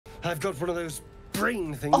I've got one of those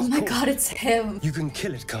brain things. Oh my god, it's him. You can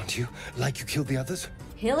kill it, can't you? Like you killed the others?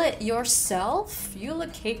 Kill it yourself? You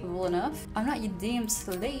look capable enough. I'm not your damn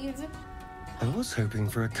slave. I was hoping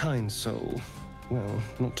for a kind soul. Well,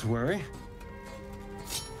 not to worry.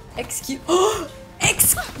 Excuse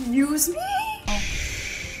me?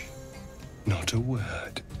 Shh. Not a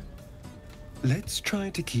word. Let's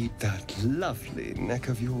try to keep that lovely neck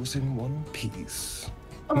of yours in one piece.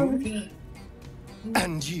 Okay.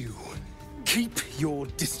 And you, keep your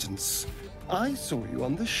distance. I saw you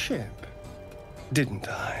on the ship, didn't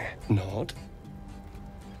I? Nod.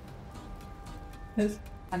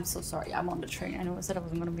 I'm so sorry, I'm on the train. I know I said I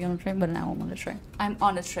wasn't gonna be on the train, but now I'm on the train. I'm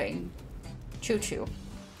on the train. Choo-choo.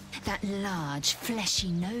 That large,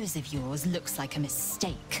 fleshy nose of yours looks like a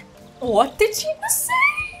mistake. What did she just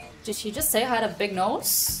say? Did she just say I had a big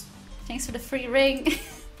nose? Thanks for the free ring.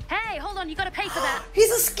 Hey, hold on, you gotta pay for that.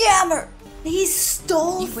 He's a scammer! He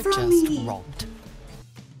stole You were from just me. robbed.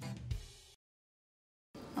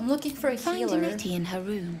 I'm looking for a healer. Find Nettie in her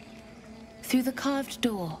room. Through the carved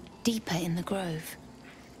door, deeper in the grove.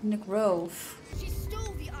 In the grove. She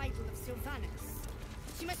stole the idol of Sylvanus.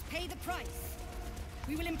 She must pay the price.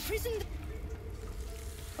 We will imprison the...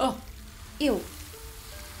 Oh. Ew.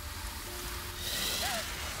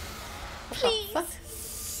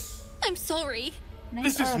 Please. I'm sorry.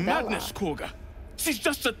 This is madness, Korga. She's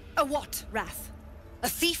just a... A what, Wrath? A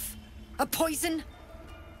thief? A poison?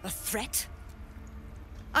 A threat?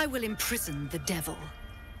 I will imprison the devil.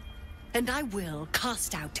 And I will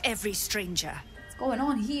cast out every stranger. What's going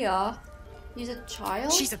on here? He's a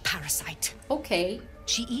child? She's a parasite. Okay.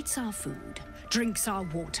 She eats our food, drinks our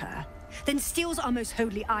water, then steals our most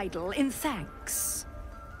holy idol in thanks.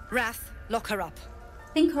 Wrath, lock her up.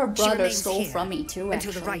 I think her She brother remains stole here from me too, until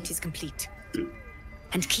actually. the rite is complete.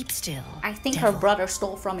 And keep still. I think devil. her brother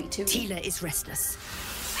stole from me too. Tila is restless.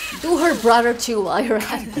 Do her brother too while you're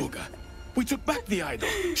Come, at it. Korga. We took back the idol.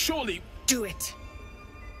 Surely... Do it.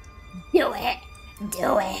 Do it.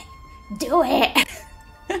 Do it. Do it.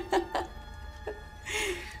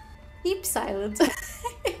 Keep silent.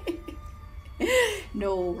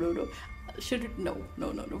 No.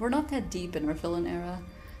 No. We're not that deep in our villain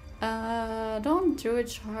era. Don't druid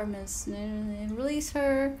charm us. Release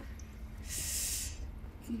her.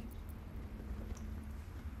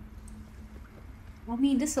 I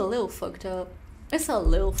mean, this is a little fucked up. It's a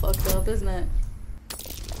little fucked up, isn't it?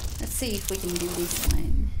 Let's see if we can do this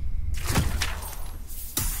one.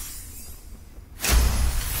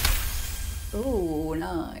 Oh,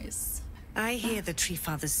 nice. I hear the Tree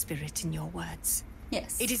Father's spirit in your words.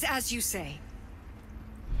 Yes. It is as you say.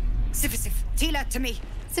 Sif, Tila, to me.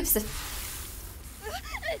 Sip.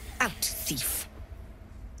 Out, thief.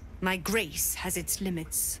 My grace has its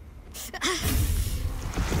limits.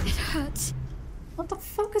 It hurts. What the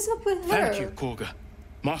fuck is up with her? Thank you, Korga.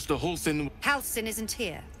 Master Halsin... Halsin isn't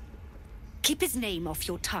here. Keep his name off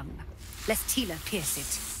your tongue, lest Tila pierce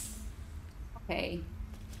it. Okay.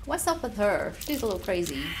 What's up with her? She's a little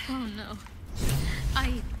crazy. Oh no.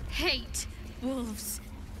 I hate wolves.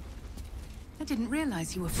 I didn't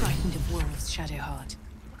realize you were frightened of wolves, Shadowheart.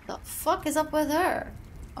 The fuck is up with her?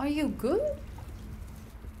 Are you good?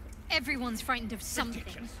 Everyone's frightened of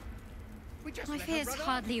something. My fear's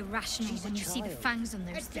hardly irrational when you see the fangs on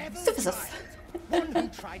those things. One who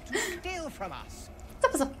tried to steal from us.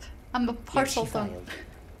 I'm a partial thumb.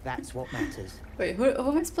 That's what matters. Wait, who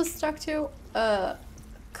am I supposed to talk to?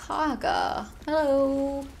 Kaga.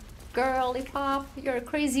 Hello. Girly pop. You're a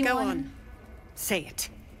crazy one. Go on. Say it.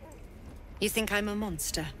 You think I'm a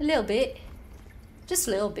monster? A little bit. Just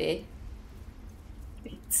a little bit.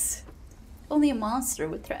 Wait. Only a monster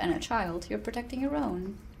would threaten a child. You're protecting your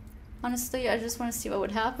own. Honestly, I just want to see what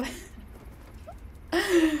would happen.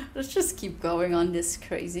 Let's just keep going on this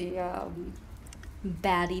crazy,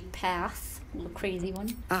 baddie path. Little crazy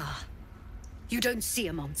one. Ah. You don't see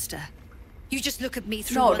a monster. You just look at me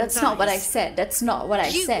through No, one's that's not what I eyes. said. That's not what I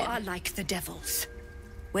said. You are like the devils.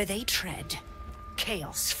 Where they tread,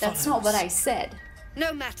 chaos follows. That's not what I said.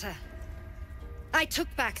 No matter. I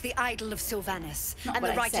took back the idol of Sylvanus, Not and what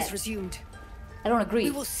the I rite is said. resumed. I don't agree.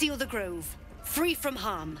 We will seal the grove, free from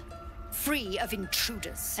harm, free of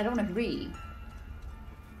intruders. I don't agree.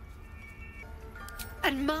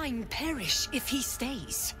 And mine perish if he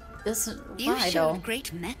stays. This You why showed though?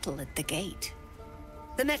 great mettle at the gate.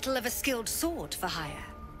 The mettle of a skilled sword for hire.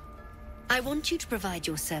 I want you to provide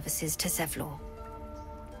your services to Zevlor.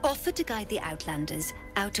 Offer to guide the Outlanders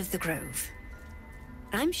out of the grove.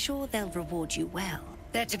 I'm sure they'll reward you well.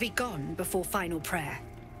 They're to be gone before final prayer.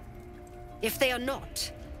 If they are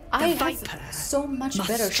not, I the Viper have so much must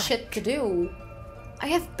better strike. shit to do. I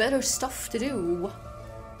have better stuff to do.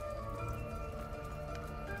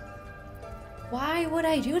 Why would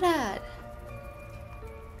I do that?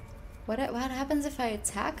 What happens if I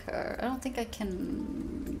attack her? I don't think I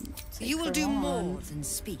can take You will her do on. more than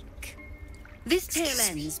speak. This tale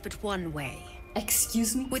ends but one way.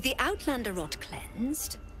 Excuse me? With the Outlander rot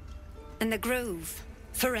cleansed, and the grove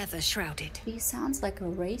forever shrouded. He sounds like a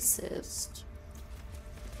racist.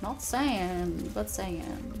 Not saying, but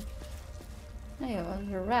saying. Hey, a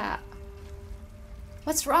rat.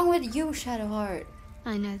 What's wrong with you, Shadowheart?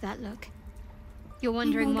 I know that look. You're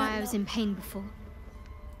wondering why I was in pain before.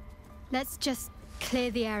 Let's just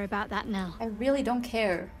clear the air about that now. I really don't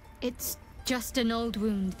care. It's just an old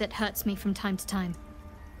wound that hurts me from time to time.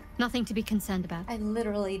 Nothing to be concerned about. I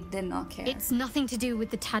literally did not care. It's nothing to do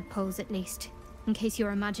with the tadpoles, at least, in case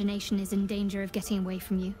your imagination is in danger of getting away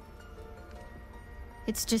from you.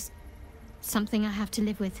 It's just something I have to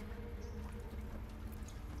live with.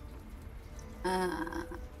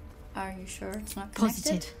 Are you sure it's not connected?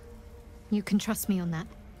 Positive. You can trust me on that.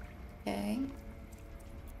 Okay.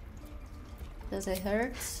 Does it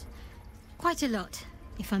hurt? Quite a lot,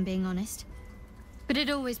 if I'm being honest. But it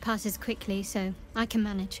always passes quickly, so I can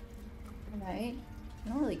manage. Right. I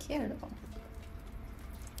don't really care though.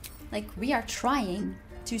 Like, we are trying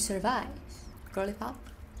to survive. Girly pop.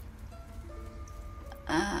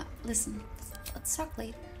 Listen. Let's talk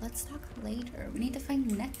later. Let's talk later. We need to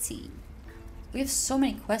find Nettie. We have so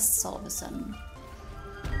many quests all of a sudden.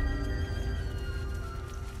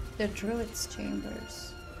 The druids'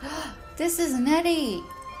 chambers. This is Nettie!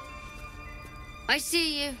 I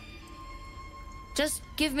see you. Just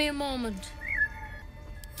give me a moment.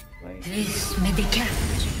 This may be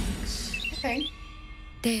kept. Okay.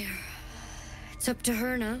 There. It's up to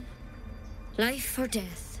her now. Life or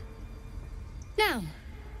death. Now,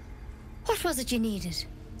 what was it you needed?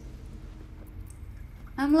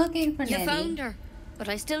 I'm looking for You Nettie. found her, but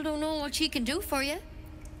I still don't know what she can do for you.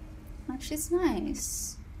 Oh, she's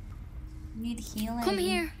nice. Need healing. Come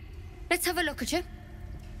here. Let's have a look at you.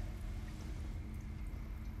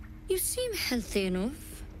 You seem healthy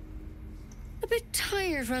enough. A bit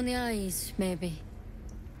tired around the eyes, maybe.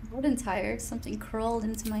 I wasn't tired. Something crawled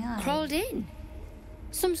into my eye. Crawled in?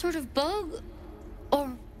 Some sort of bug?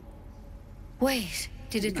 Or... Wait,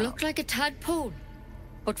 did it look like a tadpole?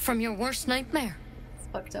 But from your worst nightmare? It's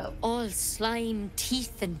fucked up. All slime,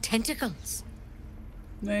 teeth, and tentacles.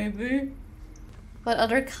 Maybe. What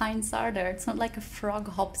other kinds are there? It's not like a frog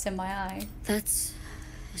hops in my eye. That's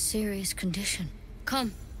a serious condition.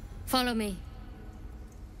 Come, follow me.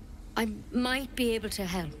 I might be able to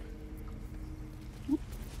help.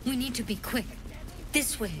 We need to be quick.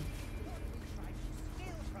 This way.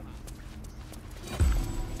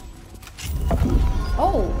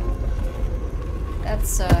 Oh!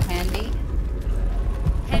 That's handy.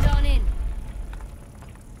 Head on in.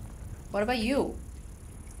 What about you?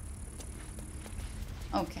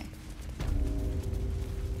 Okay.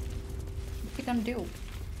 What you gonna do?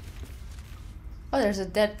 Oh, there's a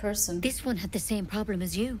dead person. This one had the same problem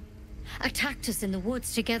as you. Attacked us in the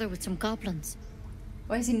woods together with some goblins.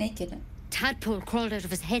 Why is he naked? Tadpole crawled out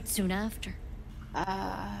of his head soon after.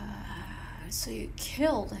 So you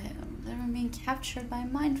killed him. They're being captured by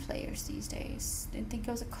mind flayers these days. Didn't think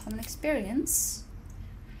it was a common experience.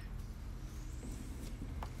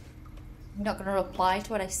 You're not gonna reply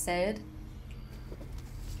to what I said?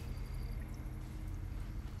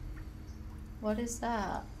 What is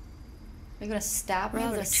that? Are you gonna stab me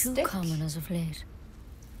with Rather a too stick? common as of late.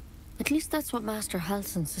 At least that's what Master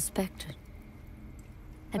Halsin suspected.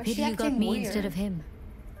 I Why is she pity you got acting me weird? instead of him.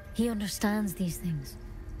 He understands these things.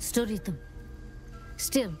 Studied them.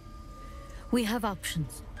 Still, we have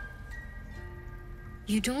options.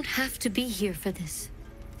 You don't have to be here for this.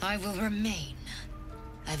 I will remain.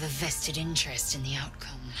 I have a vested interest in the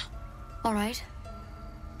outcome. All right.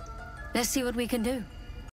 Let's see what we can do.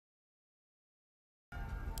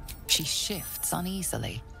 She shifts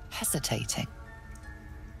uneasily, hesitating.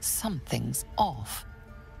 Something's off.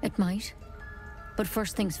 It might. But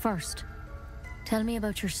first things first. Tell me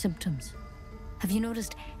about your symptoms. Have you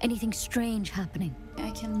noticed anything strange happening? I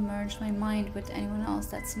can merge my mind with anyone else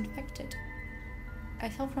that's infected. I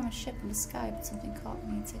fell from a ship in the sky, but something caught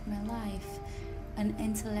me and took my life. An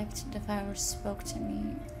intellect devourer spoke to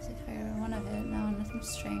me as if I were one of it. No, nothing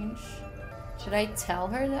strange. Should I tell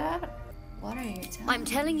her that? What are you telling I'm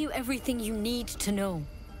telling you everything you need to know.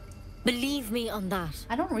 Believe me on that.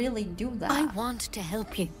 I don't really do that. I want to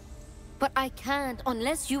help you. But I can't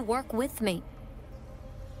unless you work with me.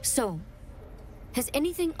 So, has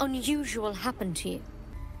anything unusual happened to you?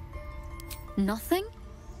 Nothing?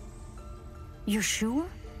 You're sure?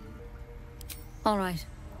 All right.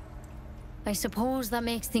 I suppose that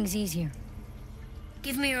makes things easier.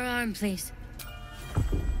 Give me your arm, please.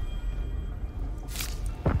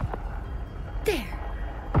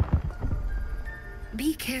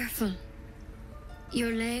 careful.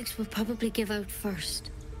 Your legs will probably give out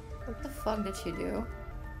first. What the fuck did she do?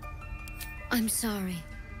 I'm sorry.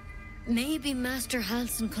 Maybe Master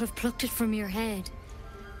Halsin could have plucked it from your head,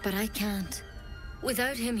 but I can't.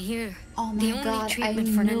 Without him here, Oh my the only god, treatment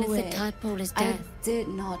I for an knew illicit it. tadpole is I death. did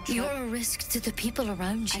not trust You're a risk to the people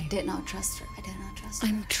around you. I did not trust her. I did not trust her.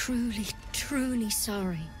 I'm truly, truly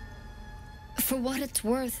sorry. For what it's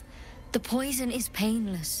worth, the poison is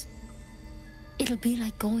painless. It'll be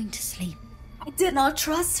like going to sleep. I did not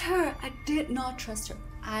trust her. I did not trust her.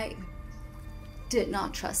 I did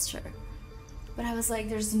not trust her. But I was like,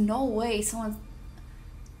 there's no way someone's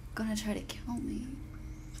gonna try to kill me.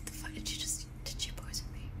 What the fuck? Did she poison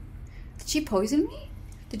me? Did she poison me?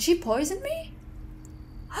 Did she poison me?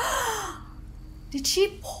 Did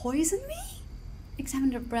she poison me?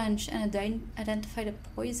 Examine the branch and identify the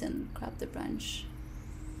poison. Grab the branch.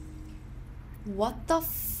 What the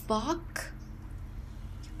fuck?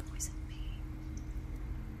 You poisoned me.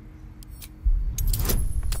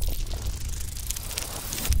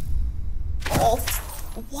 Oh,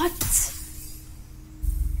 what?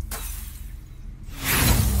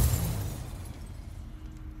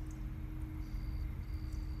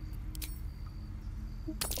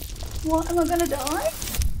 What? Am I gonna die?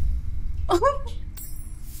 Am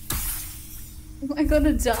I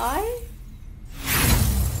gonna die?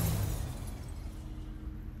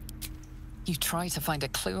 You try to find a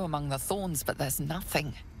clue among the thorns, but there's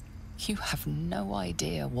nothing. You have no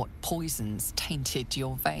idea what poisons tainted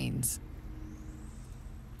your veins.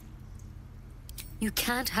 You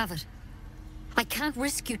can't have it. I can't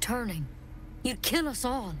risk you turning. You'd kill us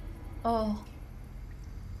all. Oh.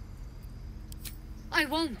 I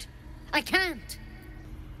won't. I can't.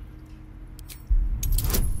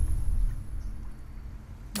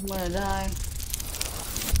 I'm gonna die.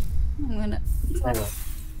 I'm gonna...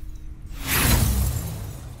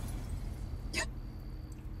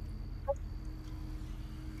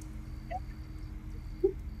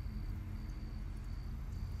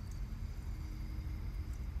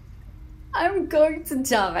 I'm going to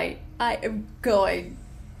die. I am going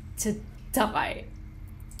to die.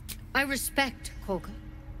 I respect Koga,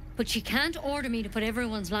 but she can't order me to put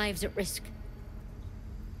everyone's lives at risk.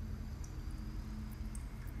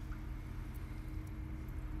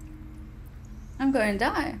 I'm going to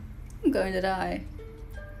die. I'm going to die.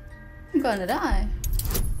 I'm going to die.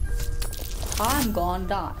 I'm going to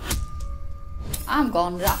die. I'm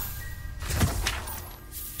going to die.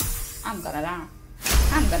 I'm gonna die.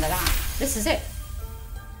 I'm gonna die. This is it.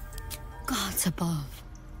 Gods above.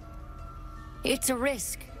 It's a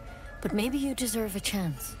risk, but maybe you deserve a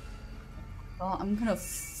chance. Oh, I'm gonna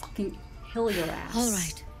fucking kill your ass. All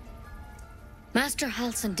right. Master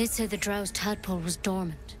Halsin did say the drow's tadpole was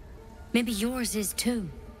dormant. Maybe yours is too.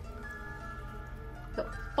 The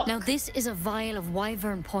fuck? Now this is a vial of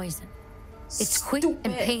wyvern poison. It's quick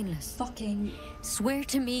and painless. Fucking Swear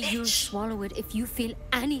to me bitch. You'll swallow it if you feel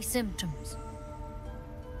any symptoms.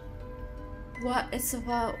 What? It's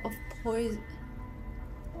about of poison.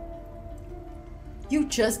 You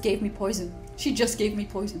just gave me poison. She just gave me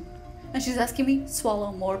poison. And she's asking me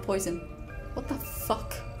swallow more poison. What the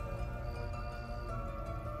fuck?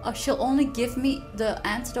 Oh, she'll only give me the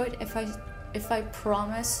antidote if I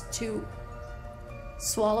promise to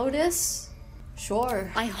swallow this?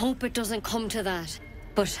 Sure. I hope it doesn't come to that,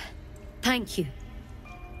 but thank you.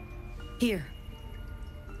 Here.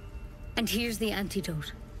 And here's the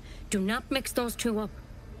antidote. Do not mix those two up.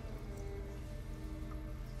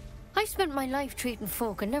 I've spent my life treating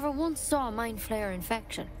folk and never once saw a mind flare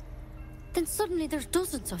infection. Then suddenly there's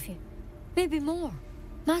dozens of you. Maybe more.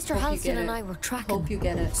 Master Halsin and I were tracking. Hope you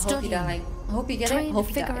get it. Hope you die. I hope you get it. Trying Hope to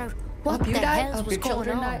you figure die. out what you the die. hell I hope was your going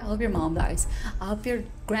children die. I on. hope your mom dies. I hope your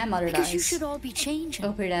grandmother Because dies. you should all be changing. I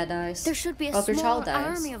hope your dad dies. There should be a Hope your small child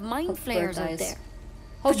dies. army of mind Hope flayers Bert out dies. there.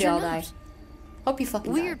 Hope But you you're all die. not. Hope you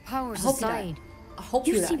fucking Weird die. powers I hope you die. aside, I hope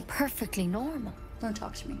you you seem die. perfectly normal. Don't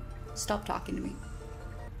talk to me. Stop talking to me.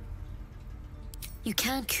 You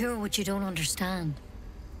can't cure what you don't understand.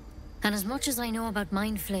 And as much as I know about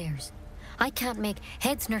mind flayers, I can't make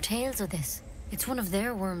heads nor tails of this. It's one of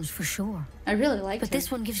their worms for sure. I really like her. But this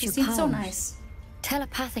one gives she you seems powers. so nice.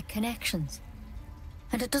 Telepathic connections.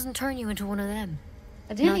 And it doesn't turn you into one of them.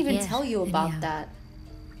 I didn't Not even yet, tell you about anyhow. that.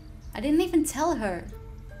 I didn't even tell her.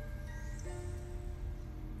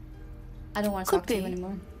 I don't want to Could talk to you be.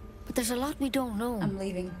 anymore. But there's a lot we don't know. I'm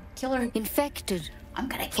leaving. Kill her. Infected. I'm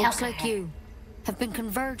gonna kill Folks her. like you have been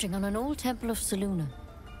converging on an old temple of Selûne.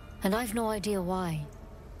 And I've no idea why.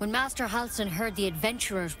 When Master Halsin heard the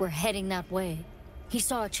adventurers were heading that way, he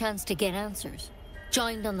saw a chance to get answers.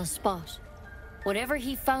 Joined on the spot. Whatever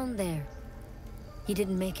he found there, He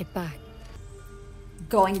didn't make it back.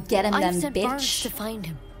 Go and get him, I've then, sent birds bitch. to find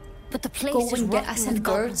him, but the place Go is and get. I rotten send with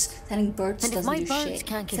birds. goblins. Sending birds And if doesn't my do birds shit.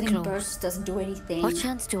 can't get Sending close, birds doesn't do anything. what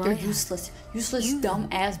chance do They're I have? useless. Useless, dumb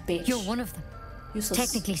ass bitch. You're one of them. Useless.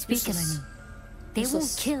 Technically speaking, Useless. I mean. They Useless.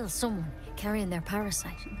 won't kill someone carrying their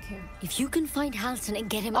parasite. Okay. If you can find Halsin and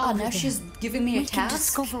get him Oh, out now of there, she's giving me a we can task.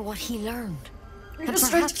 discover what he learned. You And just tried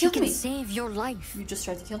to perhaps he kill can me. save your life. You just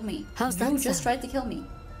tried to kill me. How's You that just sound? tried to kill me.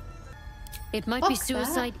 It might Fuck be that.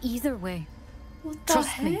 suicide either way. What the Trust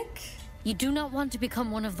heck? me. You do not want to become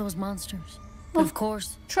one of those monsters. But of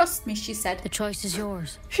course, trust me, she said. The choice is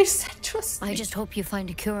yours. She said trust me. I just hope you find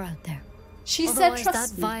a cure out there. She Otherwise, said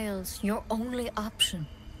trust that me. vial's your only option.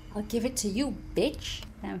 I'll give it to you, bitch.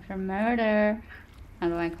 Time for murder. How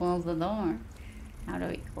do I close the door? How do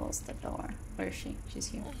we close the door? Where is she? She's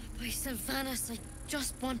here. Oh, by Sylvanas, I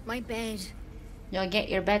just want my bed. You'll get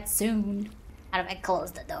your bed soon. How do I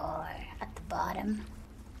close the door? At the bottom.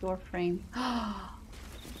 Door frame.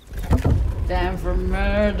 Time for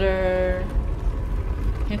murder.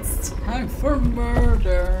 It's time for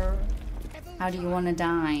murder. How do you want to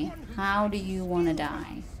die? How do you want to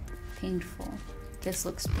die? Painful. This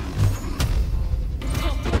looks painful.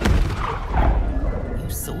 You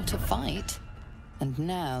sought a fight, and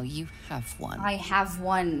now you have one. I have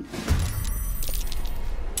one.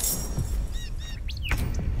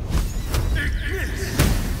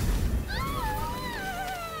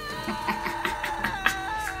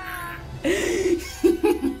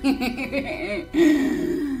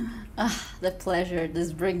 Ah, the pleasure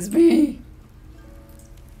this brings me.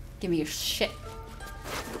 Give me your shit.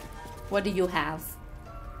 What do you have?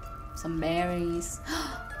 Some berries.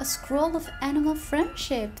 A scroll of animal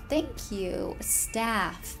friendship. Thank you. A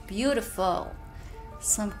staff. Beautiful.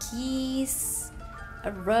 Some keys.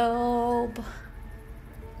 A robe.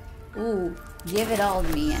 Ooh, give it all to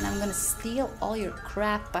me. And I'm gonna steal all your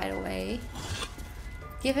crap, by the way.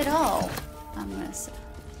 Give it all. I'm gonna say.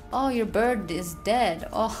 Oh, your bird is dead.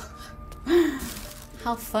 Oh.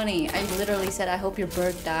 How funny. I literally said, I hope your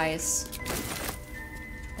bird dies.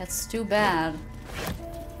 That's too bad.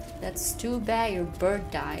 That's too bad your bird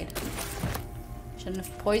died. Shouldn't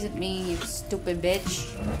have poisoned me, you stupid bitch.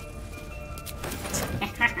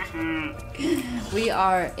 We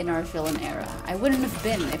are in our villain era. I wouldn't have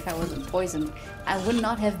been if I wasn't poisoned. I would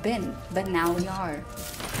not have been, but now we are.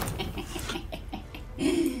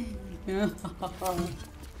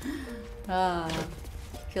 Ah,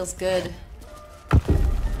 feels good.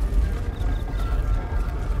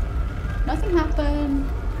 Nothing happened.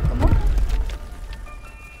 Come on.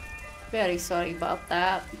 Very sorry about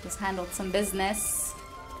that. Just handled some business.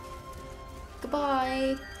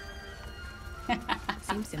 Goodbye.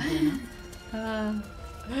 Seems simple enough.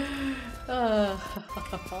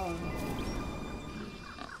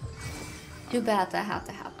 Too bad that had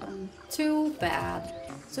to happen. Too bad.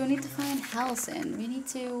 So we need to find Halsin. We need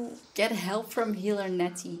to get help from healer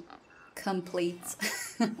Nettie. Complete.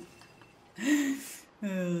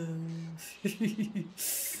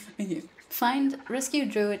 Find rescue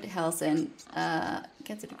druid Halsin.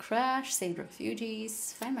 Get to the crash. Save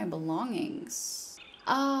refugees. Find my belongings.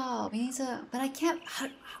 Oh, we need to. But I can't. How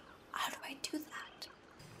do I do that?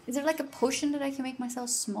 Is there like a potion that I can make myself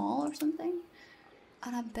small or something?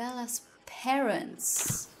 Annabella's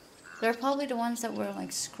parents. They're probably the ones that were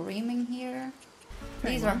like screaming here.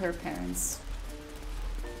 These are her parents.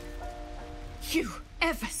 You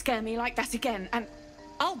ever scare me like that again, and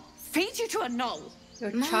I'll feed you to a knoll.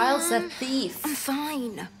 Your child's a thief. I'm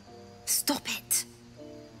fine. Stop it.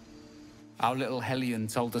 Our little Hellion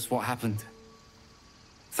told us what happened.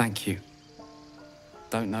 Thank you.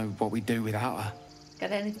 Don't know what we'd do without her.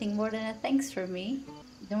 Got anything more than a thanks for me?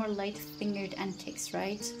 No more light-fingered antics,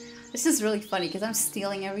 right? This is really funny because I'm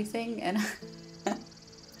stealing everything and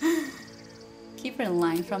keep her in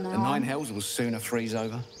line from now The on. Nine Hells will sooner freeze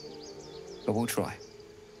over, but we'll try.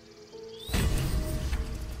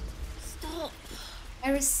 Stop.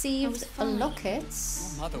 I received a locket.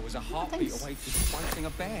 My mother was a heartbeat away from fighting a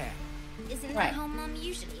bear. Isn't Right. that how Mum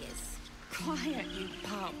usually is? Quiet, you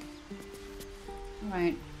pup.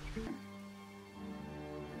 Right.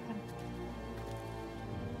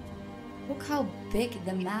 Look how big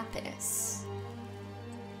the map is.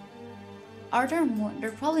 Are there more? There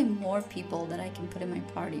are probably more people that I can put in my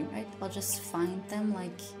party, right? I'll just find them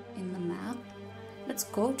like in the map. Let's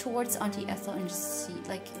go towards Auntie Ethel and just see,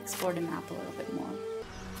 like, explore the map a little bit more.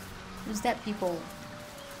 There's dead people.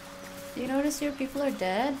 Do you notice your people are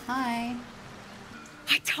dead? Hi.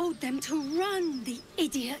 I told them to run, the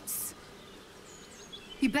idiots.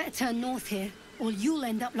 You better turn north here, or you'll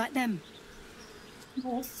end up like them.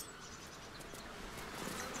 North.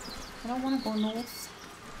 I don't want to go north.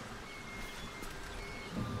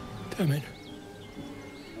 Damn it.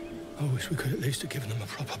 I wish we could at least have given them a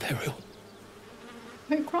proper burial.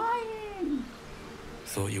 We're crying.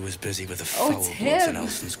 Thought you was busy with the Oh, foul it's bloods in him.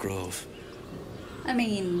 Elson's Grove. I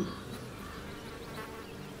mean...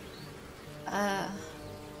 I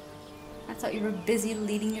thought you were busy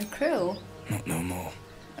leading your crew. Not no more.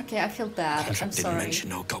 Okay, I feel bad. Contract I'm didn't sorry. mention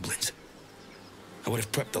no goblins. I would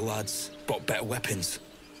have prepped the lads, brought better weapons.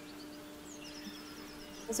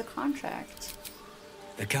 There's a contract.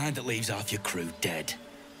 The kind that leaves half your crew dead.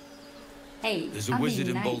 Hey, There's a I'm wizard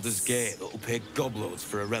being in nice. Baldur's Gate that'll pay gobloads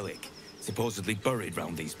for a relic, supposedly buried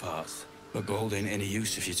round these parts. But gold ain't any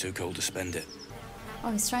use if you're too cold to spend it.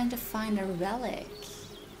 Oh, he's trying to find a relic.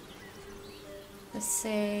 Let's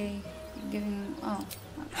say... giving... Oh.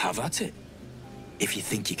 Have at it, if you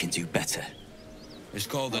think you can do better. It's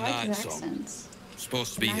called the I like Night your Song. accents.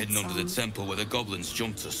 Supposed to be Night hidden under the Song. temple where the goblins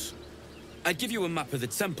jumped us. I'd give you a map of the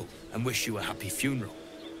temple and wish you a happy funeral.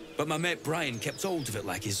 But my mate Brian kept hold of it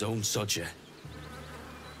like his own sodger.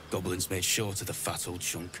 Goblins made short of the fat old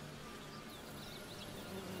chunk.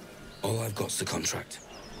 All I've got's the contract.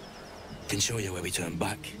 Can show you where we turn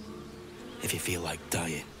back, if you feel like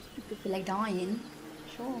dying. If you feel like dying,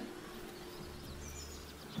 sure.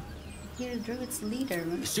 You're the druid's leader.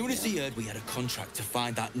 As soon as he heard we had a contract to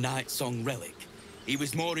find that Night Song relic, he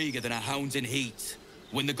was more eager than a hound in heat.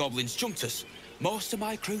 When the goblins jumped us, most of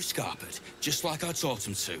my crew scarpered, just like I taught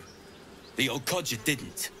them to. The old codger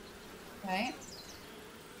didn't. Right.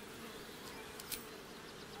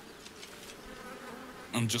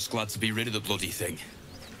 I'm just glad to be rid of the bloody thing.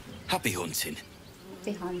 Happy hunting.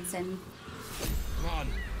 The hunting. Come on.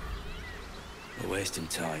 We're wasting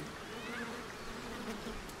time.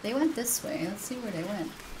 They went this way. Let's see where they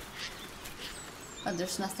went. Oh,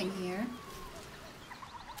 there's nothing here.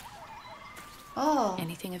 Oh.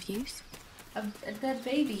 Anything of use? A dead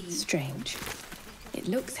baby. Strange. It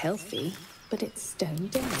looks healthy, but it's stone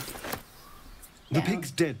dead. The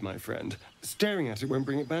pig's dead, my friend. Staring at it won't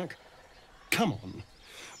bring it back. Come on.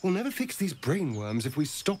 We'll never fix these brainworms if we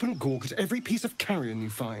stop and gawk at every piece of carrion you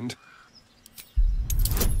find.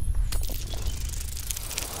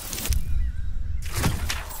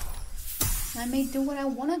 I may do what I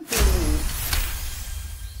want to do.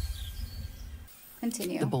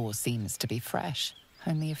 Continue. The boar seems to be fresh,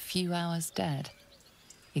 only a few hours dead.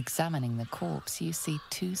 Examining the corpse, you see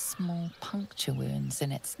 2 small puncture wounds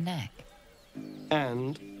in its neck.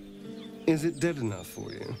 And is it dead enough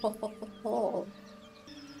for you?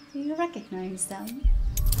 Do you recognize them?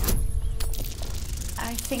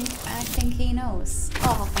 I think he knows.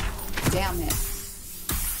 Oh, damn it.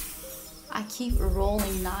 I keep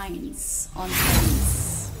rolling 9s on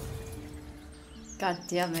things. God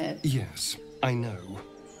damn it. Yes, I know.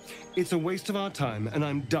 It's a waste of our time, and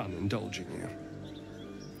I'm done indulging you.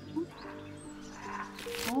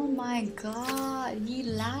 Oh my god, you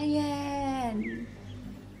lion!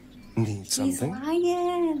 Need something? He's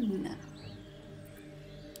lying!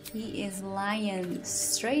 He is lying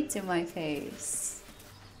straight to my face.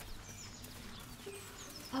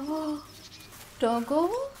 Oh, doggo?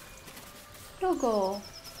 Doggo.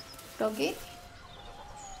 Doggy?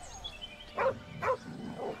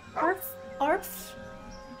 Arf, arf.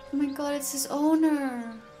 Oh my god, it's his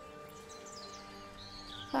owner.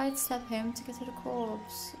 Sidestep him to get to the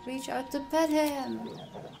corpse. Reach out to pet him.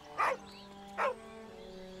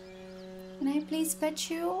 Can I please pet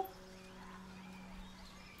you?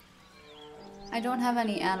 I don't have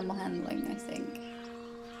any animal handling, I think.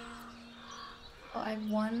 Oh, I have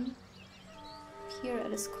 1 here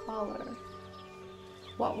at his collar.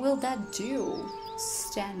 What will that do?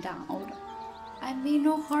 Stand out. I mean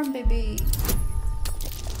no harm, baby.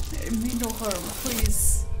 I mean no harm,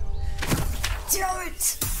 please. Damn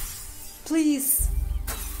it! Please.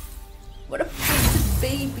 What a precious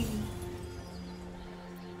baby.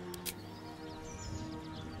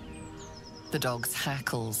 The dog's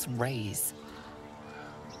hackles raise.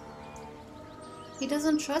 He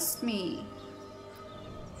doesn't trust me.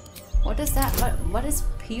 What is that? What is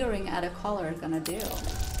peering at a collar gonna do?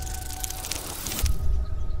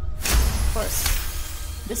 Of course,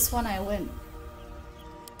 this one I win.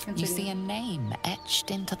 You see a name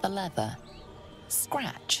etched into the leather.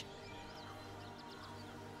 Scratch.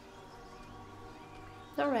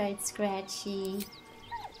 Alright, Scratchy.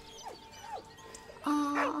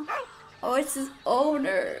 Aww. Oh, it's his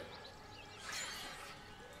owner.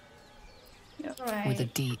 Alright. With a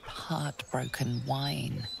deep, heartbroken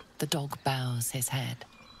whine, the dog bows his head.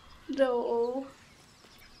 No.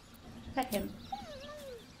 Pet him.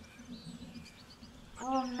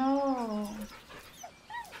 Oh no.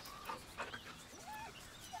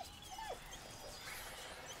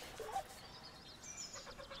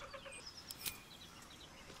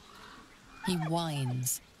 He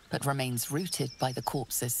whines, but remains rooted by the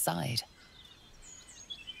corpse's side.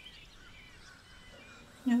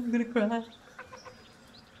 I'm gonna cry.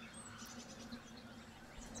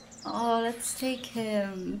 Oh, let's take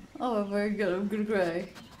him. Oh my god, I'm gonna cry.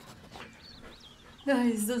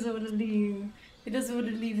 Guys, doesn't want to leave. He doesn't want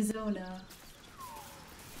to leave Jwohdah.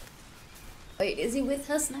 Wait, is he with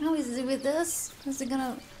us now? Is he with us? Is he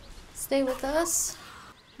gonna stay with us?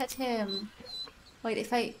 Pet him. Wait,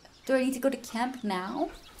 do I need to go to camp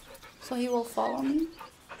now? So he will follow me?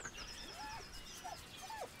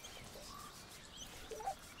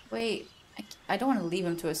 Wait, I don't want to leave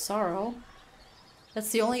him to his sorrow.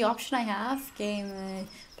 That's the only option I have. Game,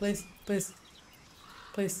 please, please,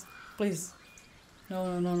 please, please. No,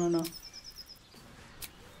 no, no, no, no.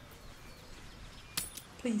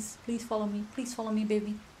 Please, please follow me. Please follow me,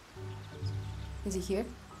 baby. Is he here?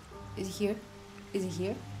 Is he here? Is he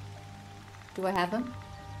here? Do I have him?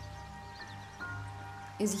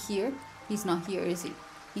 Is he here? He's not here, is he?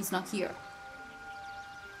 He's not here.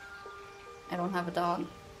 I don't have a dog.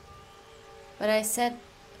 But I said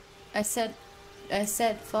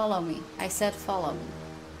follow me. I said follow me.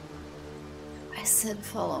 I said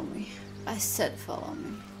follow me. I said follow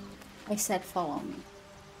me. I said follow me.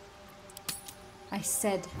 I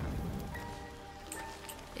said.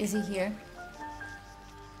 Is he here?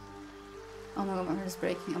 Oh my god, my heart is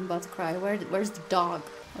breaking. I'm about to cry. Where's the dog?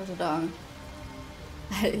 Where's the dog?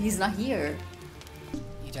 He's not here.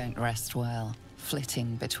 You don't rest well,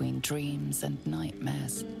 flitting between dreams and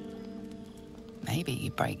nightmares. Maybe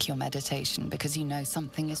you break your meditation because you know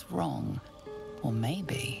something is wrong. Or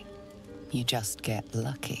maybe you just get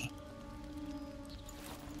lucky.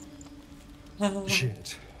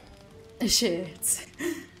 Shit. Shit.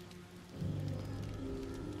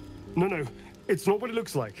 No, no, it's not what it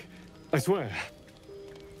looks like. I swear.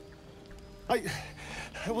 I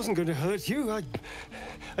wasn't going to hurt you.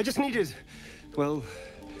 I just needed, well,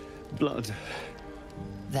 blood.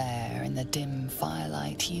 There, in the dim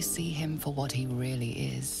firelight, you see him for what he really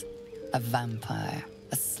is. A vampire,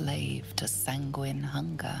 a slave to sanguine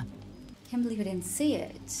hunger. Can't believe I didn't see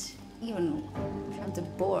it. Even from the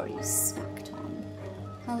boar you sucked on.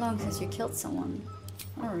 How long since you killed someone?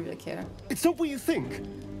 I don't really care. It's not what you think.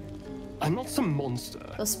 I'm not some monster.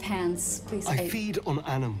 Those pants, please. I feed on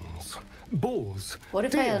animals. Boars. What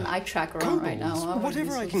if I had an eye tracker on right now?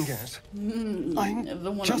 Whatever I can get.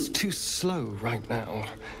 I'm just too slow right now.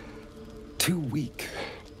 Too weak.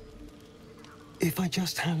 If I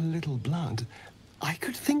just had a little blood, I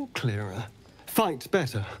could think clearer. Fight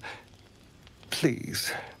better.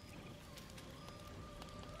 Please.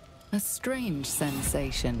 A strange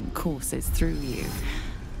sensation courses through you,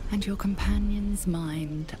 and your companion's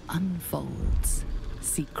mind unfolds,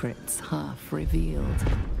 secrets half revealed.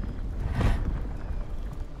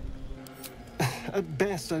 At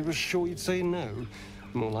best, I was sure you'd say no.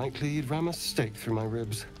 More likely, you'd ram a stake through my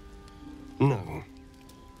ribs. No.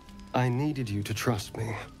 I needed you to trust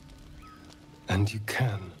me. And you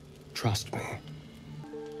can trust me.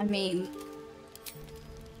 I mean...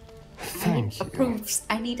 Thank you. Approves.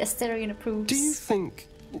 I need astarion approves. Do you think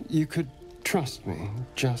you could trust me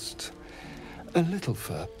just a little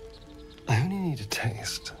further? I only need a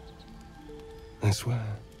taste. I swear.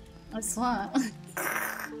 I swear.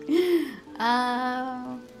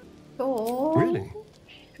 Sure. Really?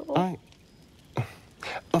 Sure.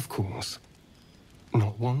 Of course.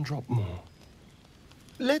 Not one drop more.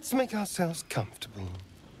 Let's make ourselves comfortable,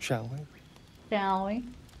 shall we? Shall we?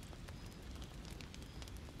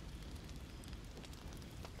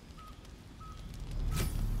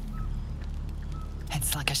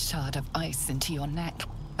 It's like a shard of ice into your neck.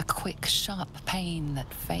 A quick, sharp pain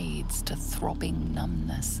that fades to throbbing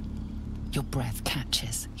numbness. Your breath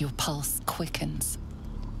catches, your pulse quickens.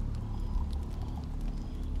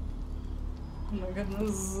 Oh my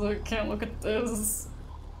goodness, I can't look at this.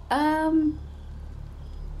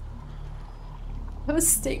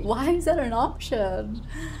 Mistake. Why is that an option?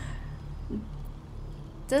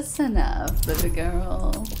 That's enough, baby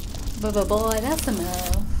girl. Boy, that's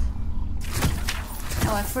enough.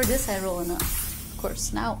 Oh, and for this I roll enough. Of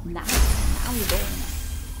course, now we roll enough.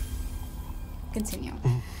 Continue.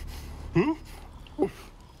 Hmm?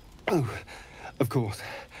 Oh, of course.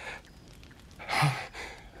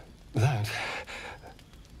 That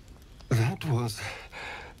was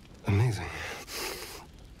amazing.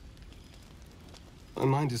 My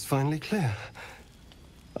mind is finally clear.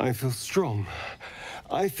 I feel strong.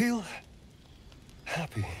 I feel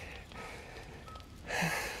happy.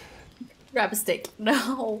 Grab a stick.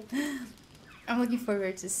 No. I'm looking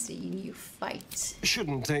forward to seeing you fight.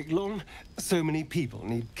 Shouldn't take long. So many people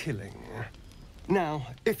need killing. Now,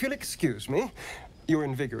 if you'll excuse me, you're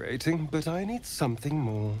invigorating, but I need something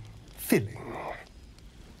more filling.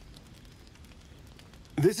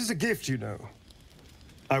 This is a gift, you know.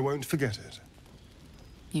 I won't forget it.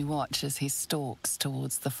 You watch as he stalks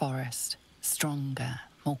towards the forest, stronger,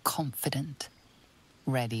 more confident,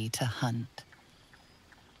 ready to hunt.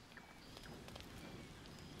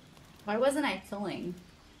 Why wasn't I filling?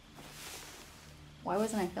 Why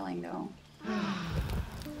wasn't I filling though?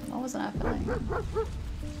 Why wasn't I filling?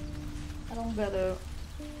 I don't get it.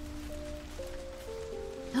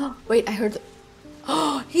 Oh, wait, I heard.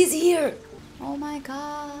 Oh, he's here! Oh my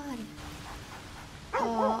god.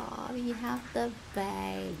 Oh, we have the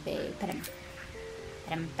baby.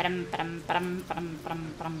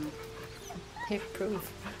 Pick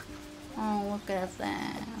proof. Oh, look at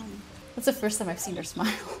them. That's the first time I've seen her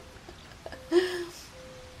smile.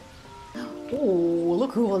 Oh,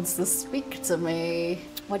 look who wants to speak to me.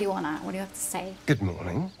 What do you have to say? Good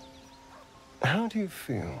morning. How do you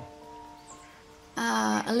feel?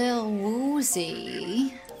 A little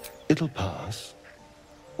woozy. It'll pass.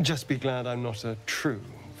 Just be glad I'm not a true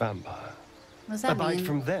vampire. What does that A bite mean?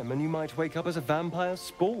 from them and you might wake up as a vampire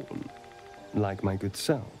spawn. Like my good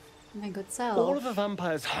self. My good self. All of a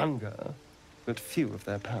vampire's hunger, but few of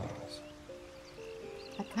their powers.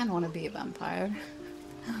 I kind of want to be a vampire.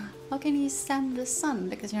 How can you stand the sun?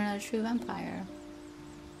 Because you're not a true vampire.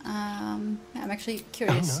 Yeah, I'm actually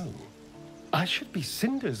curious. Oh no. I should be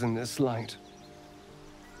cinders in this light.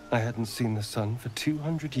 I hadn't seen the sun for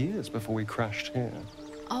 200 years before we crashed here.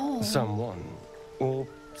 Oh. Someone, or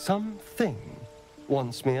something,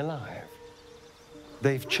 wants me alive.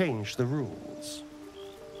 They've changed the rules.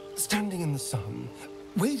 Standing in the sun,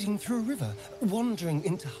 wading through a river, wandering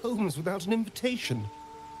into homes without an invitation.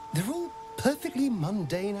 They're all perfectly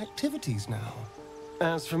mundane activities now.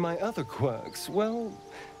 As for my other quirks, well,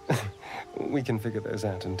 we can figure those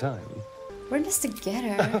out in time. We're in this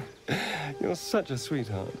together. You're such a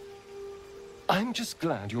sweetheart. I'm just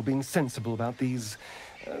glad you're being sensible about these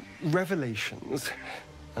revelations.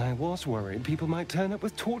 I was worried people might turn up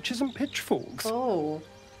with torches and pitchforks. Oh.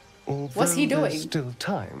 Although What's he doing? There's still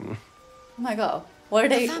time. Oh my god. What are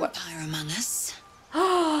they? A vampire among us.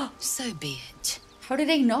 So be it. How do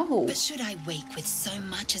they know? But should I wake with so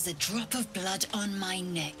much as a drop of blood on my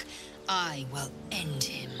neck, I will end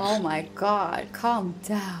him. Oh my god. Calm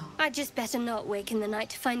down. I'd just better not wake in the night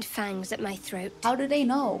to find fangs at my throat. How do they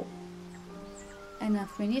know? And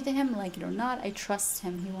if we need him, like it or not, I trust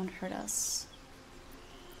him. He won't hurt us.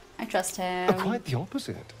 I trust him. Quite the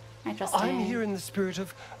opposite. I trust him. I'm here in the spirit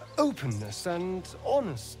of openness and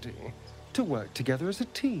honesty to work together as a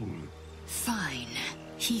team. Fine.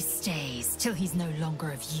 He stays till he's no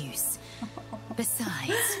longer of use.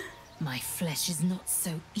 Besides, my flesh is not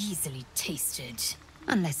so easily tasted.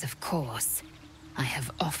 Unless, of course, I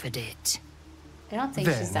have offered it. I don't think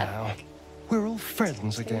There she's that. now. We're all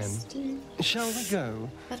friends again. Shall we go?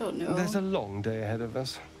 I don't know. There's a long day ahead of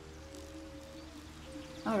us.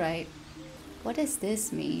 Alright. What does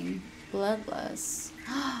this mean? Bloodless.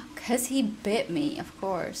 Because he bit me, of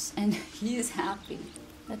course. And he's happy.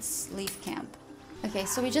 Let's leave camp. Okay,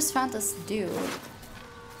 so we just found this dude.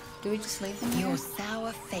 Do we just leave him here? Your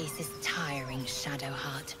sour face is tiring,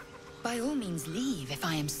 Shadowheart. By all means leave if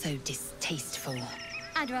I am so distasteful.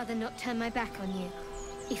 I'd rather not turn my back on you,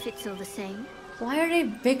 if it's all the same. Why are they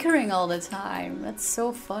bickering all the time? That's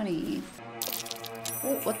so funny.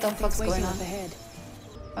 Oh, what the fuck's going on? Ahead.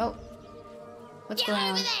 Oh. What's going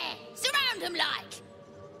on? Over there! Surround him like!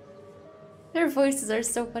 Their voices are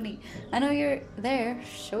so funny. I know you're there.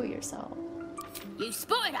 Show yourself. You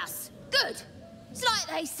spotted us! Good! It's like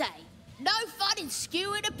they say, no fun in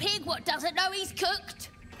skewing a pig what doesn't know he's cooked.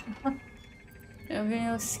 There'll be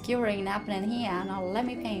no skewering happening here. Now let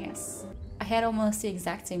me pass. I had almost the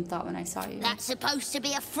exact same thought when I saw you. That's supposed to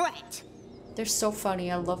be a threat. They're so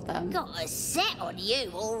funny. I love them. Got a set on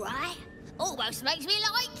you, alright? Almost makes me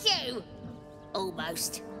like you.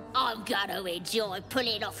 Almost. I'm gonna enjoy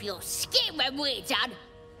pulling off your skin when we're done.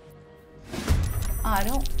 I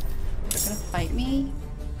don't... They're gonna fight me?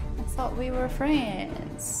 I thought we were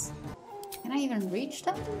friends. Can I even reach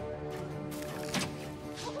them?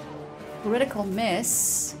 Critical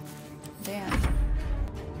miss. Damn.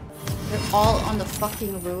 They're all on the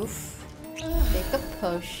fucking roof. Take a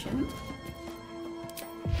potion.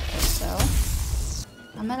 So.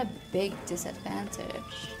 I'm at a big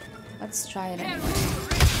disadvantage. Let's try it anyway.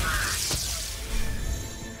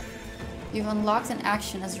 You've unlocked an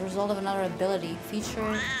action as a result of another ability,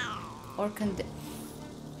 feature, or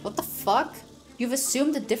What the fuck? You've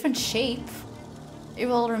assumed a different shape. It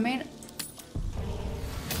will remain...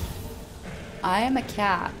 I am a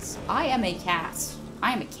cat. I am a cat.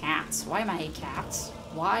 I am a cat. Why am I a cat?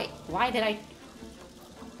 Why did I...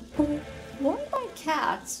 Why am I a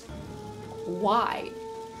cat? Why?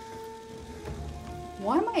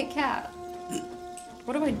 Why am I a cat?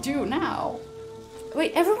 What do I do now?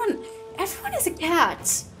 Wait, everyone is a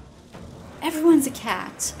cat. Everyone's a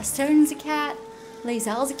cat. Astarion's a cat.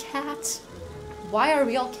 Lae'zel's a cat. Why are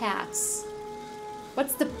we all cats?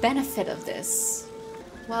 What's the benefit of this?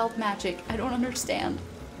 Wild magic. I don't understand.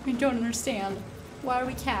 I don't understand. Why are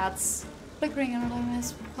we cats? Flickering on our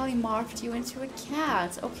has probably morphed you into a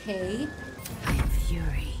cat. Okay. I am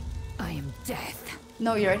fury. I am death.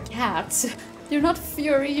 No, you're a cat. You're not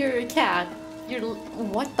fury, you're a cat. You're...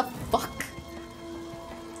 What the fuck?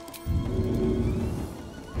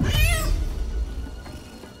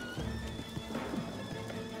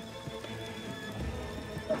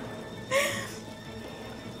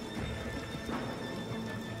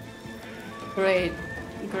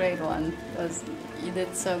 Great one. You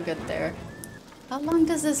did so good there. How long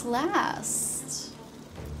does this last?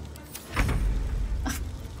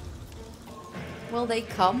 Will they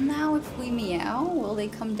come now if we meow? Will they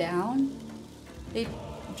come down? They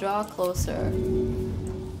draw closer.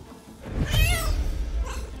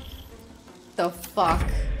 The fuck?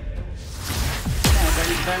 No,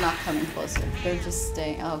 they're not coming closer. They're just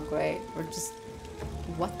staying. Oh great. We're just...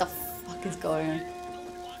 What the fuck is going on?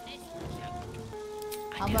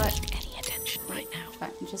 How about any attention right now?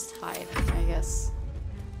 Fine, just hide, I guess.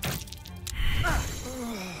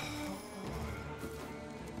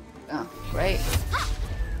 Oh, great.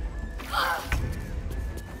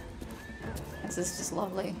 This is just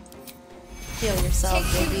lovely. Heal yourself,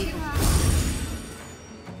 baby.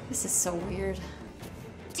 This is so weird.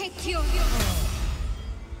 Take your...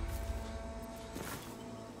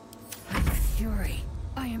 I'm fury.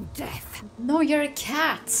 I am death. No, you're a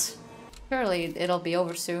cat. Surely it'll be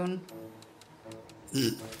over soon.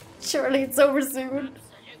 Surely it's over soon.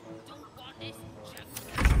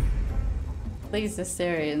 At least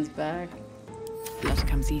Astarion's back. Blood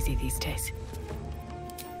comes easy these days.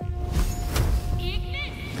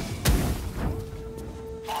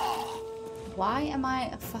 Why am I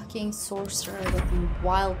a fucking sorcerer with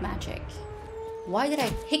wild magic? Why did I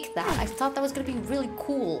pick that? I thought that was gonna be really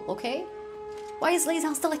cool, okay? Why is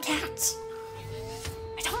Lae'zel still a cat?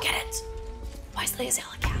 I don't get it. Why is Lae'zel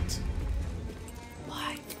a cat?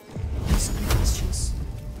 Why? There's so many questions.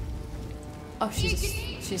 Oh,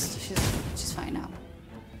 she's fine now.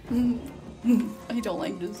 I don't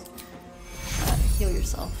like this. Heal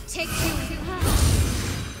yourself. Take you.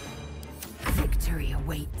 Victory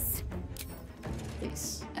awaits.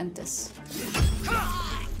 Please end this.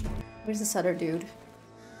 Where's this other dude?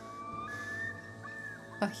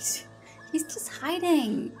 Oh, he's just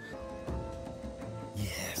hiding.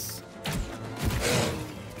 Yes.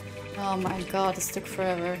 Oh my god, this took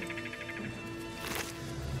forever.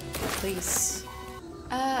 Please.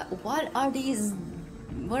 What are these?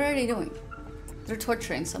 What are they doing? They're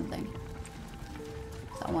torturing something.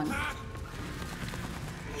 Someone.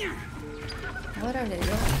 What are they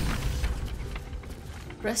doing?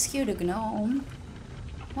 Rescue the gnome?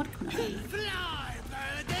 What gnome? Fly,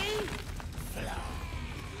 birdie! Fly.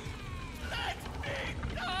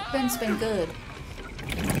 Spin's been good.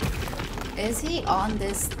 Is he on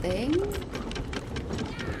this thing?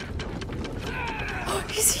 Oh,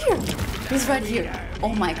 he's here! He's right here.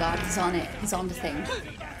 Oh my god, he's on it. He's on the thing.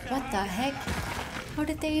 What the heck? How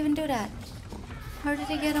did they even do that? How did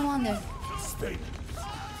they get him on there? Spin.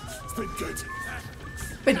 Spin good.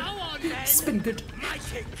 Spin. Spin good.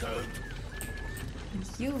 Make it good.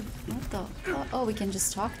 You, what the? Oh, we can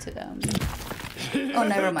just talk to them. Oh,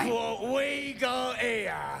 never mind. Look what we got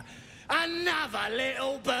here. Another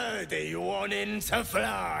little birdie wanting to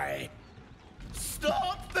fly.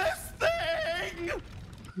 Stop this thing!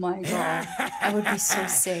 My god, I would be so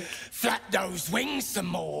sick. Flap those wings some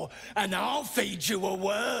more, and I'll feed you a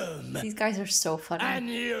worm. These guys are so funny. And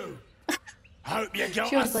you. Hope you got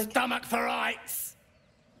She a was like, stomach for rights.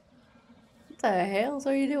 what the hell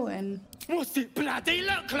are you doing? What's it bloody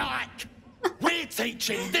look like? We're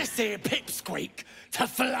teaching this here pipsqueak to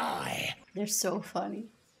fly. They're so funny.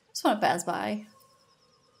 Just want to pass by.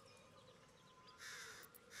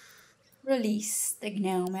 Release the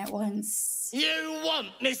gnome at once. You want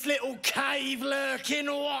this little cave lurking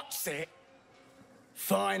what's it?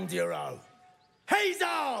 Find your own. He's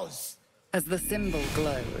ours! As the symbol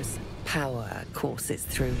glows, power courses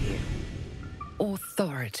through you.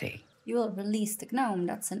 Authority. You will release the gnome.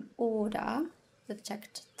 That's an order.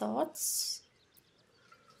 Detect thoughts.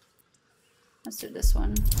 Let's do this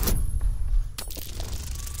one.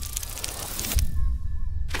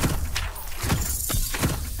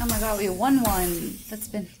 Oh my god, we won one. That's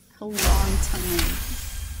been a long time.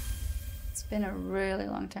 It's been a really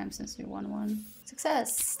long time since we won one.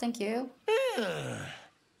 Success, thank you.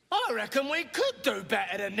 I reckon we could do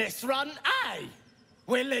better than this run, eh?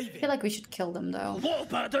 We're leaving. I feel like we should kill them though. What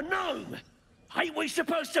about the gnome? Ain't we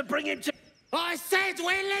supposed to bring him to... I said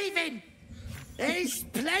we're leaving! There's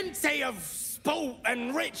plenty of sport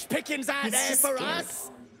and rich pickings out there for us.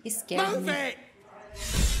 He's scared. Move it!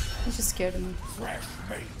 He's just scared of me. Fresh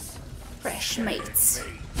mates. Fresh mates.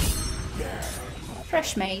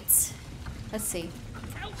 Fresh mates. Let's see.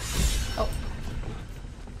 Oh.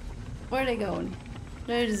 Where are they going?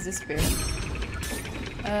 They're just disappearing.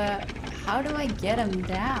 How do I get him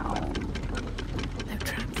down? No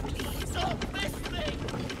traps, please.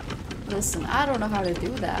 Listen, I don't know how to do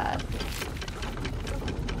that.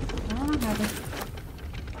 I don't know how to...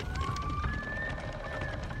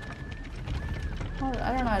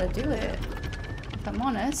 I don't know how to do it. If I'm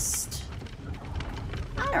honest.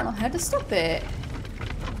 I don't know how to stop it.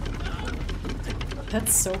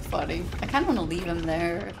 That's so funny. I kind of want to leave him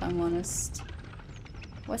there, if I'm honest.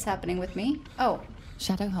 What's happening with me? Oh.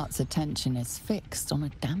 Shadowheart's attention is fixed on a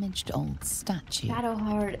damaged old statue.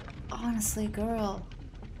 Shadowheart, honestly, girl.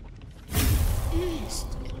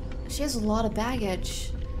 She has a lot of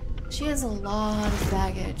baggage. She has a lot of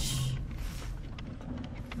baggage.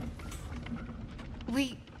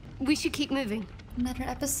 We should keep moving. Another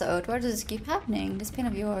episode. Why does this keep happening? This pain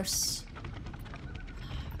of yours.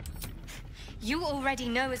 You already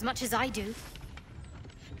know as much as I do.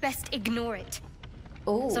 Best ignore it.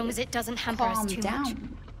 Oh, as long as it doesn't hamper us too much.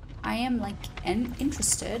 I am like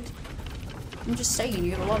interested. I'm just saying,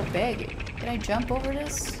 you have a lot of baggage. Can I jump over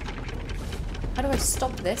this? How do I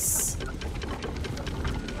stop this?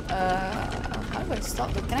 How do I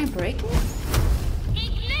stop it? Can I break it?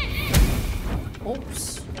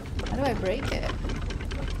 Oops. How do I break it?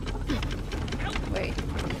 Wait.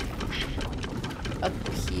 Up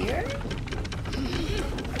here?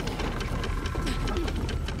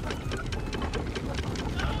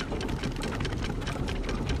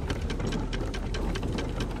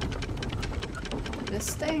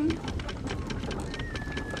 This thing?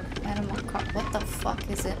 Animal car. What the fuck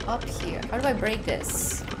is it up here? How do I break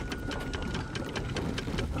this?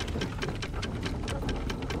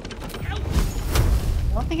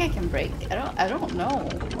 I don't think I can break it. I don't know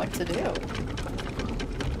what to do.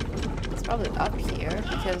 It's probably up here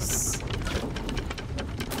because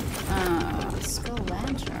skull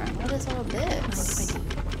lantern. What is all this?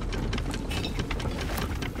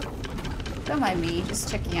 Don't mind me, just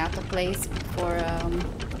checking out the place for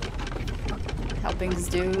helping this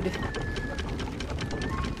dude.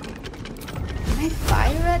 Can I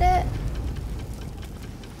fire at it?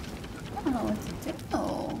 I don't know what to do.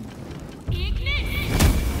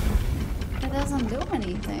 It doesn't do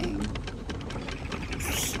anything.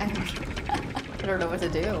 I don't know what to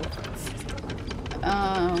do.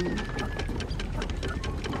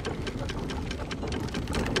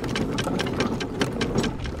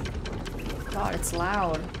 God, it's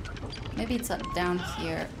loud. Maybe it's up down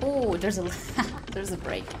here. Oh, there's a there's a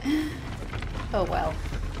break. Oh well.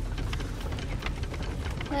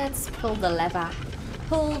 Let's pull the lever.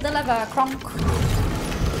 Pull the lever, cronk.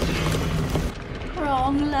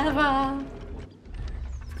 Wrong lever.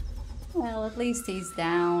 Well, at least he's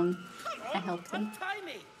down. I helped him.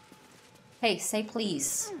 Hey, say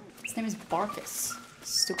please. His name is Barkus.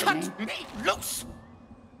 Stupid name. Cut me loose!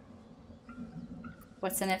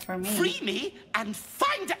 What's in it for me? Free me and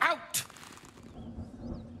find out!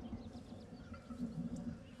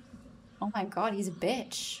 Oh my god, he's a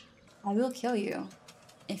bitch. I will kill you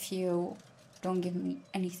if you don't give me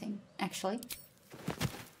anything, actually.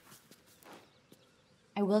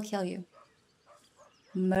 I will kill you.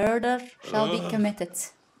 Murder shall be committed.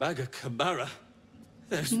 Maga Chimera.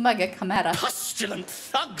 There's Maga Chimera. pestilent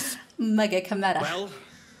thugs. Maga Chimera. Well,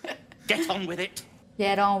 get on with it.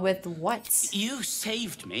 Get on with what? You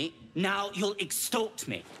saved me, now you'll extort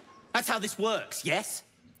me. That's how this works, yes?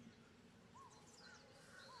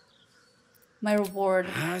 My reward.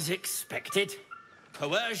 As expected.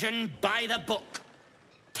 Coercion by the book.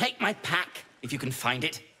 Take my pack, if you can find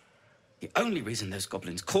it. The only reason those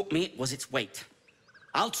goblins caught me was its weight.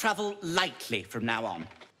 I'll travel lightly from now on.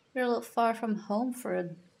 You're a little far from home for a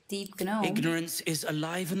deep gnome. Ignorance is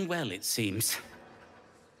alive and well, it seems.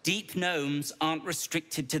 Deep gnomes aren't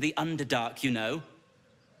restricted to the Underdark, you know.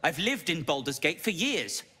 I've lived in Baldur's Gate for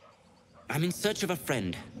years. I'm in search of a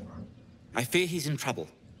friend. I fear he's in trouble.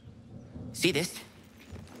 See this?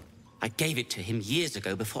 I gave it to him years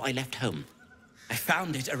ago before I left home. I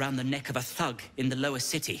found it around the neck of a thug in the lower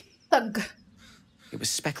city. Thug. It was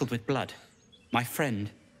speckled with blood. My friend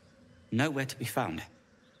nowhere to be found.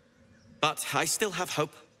 But I still have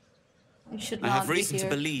hope. You should I not have be reason to here.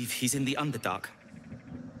 believe he's in the Underdark.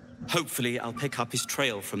 Hopefully, I'll pick up his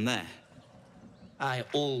trail from there. I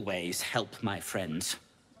always help my friends.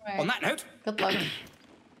 Right. On that note, good luck.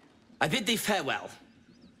 I bid thee farewell.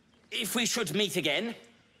 If we should meet again,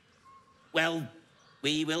 well,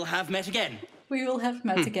 we will have met again. We will have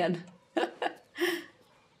met again. What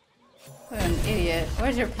an idiot.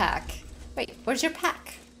 Where's your pack? Wait, where's your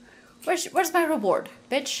pack? Where's my reward,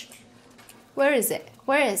 bitch? Where is it?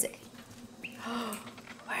 Where is it?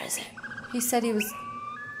 Where is it? He said he was...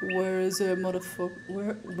 Where is it,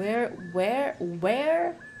 motherfucker? Where?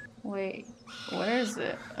 Wait, where is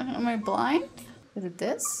it? Am I blind? Is it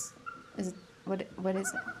this? Is it... What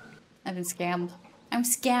is it? I've been scammed. I'm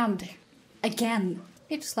scammed. Again.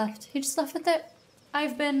 He just left. He just left with it.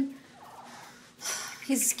 I've been...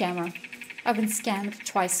 He's a scammer. I've been scammed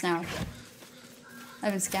twice now.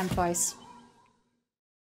 I've been scammed twice.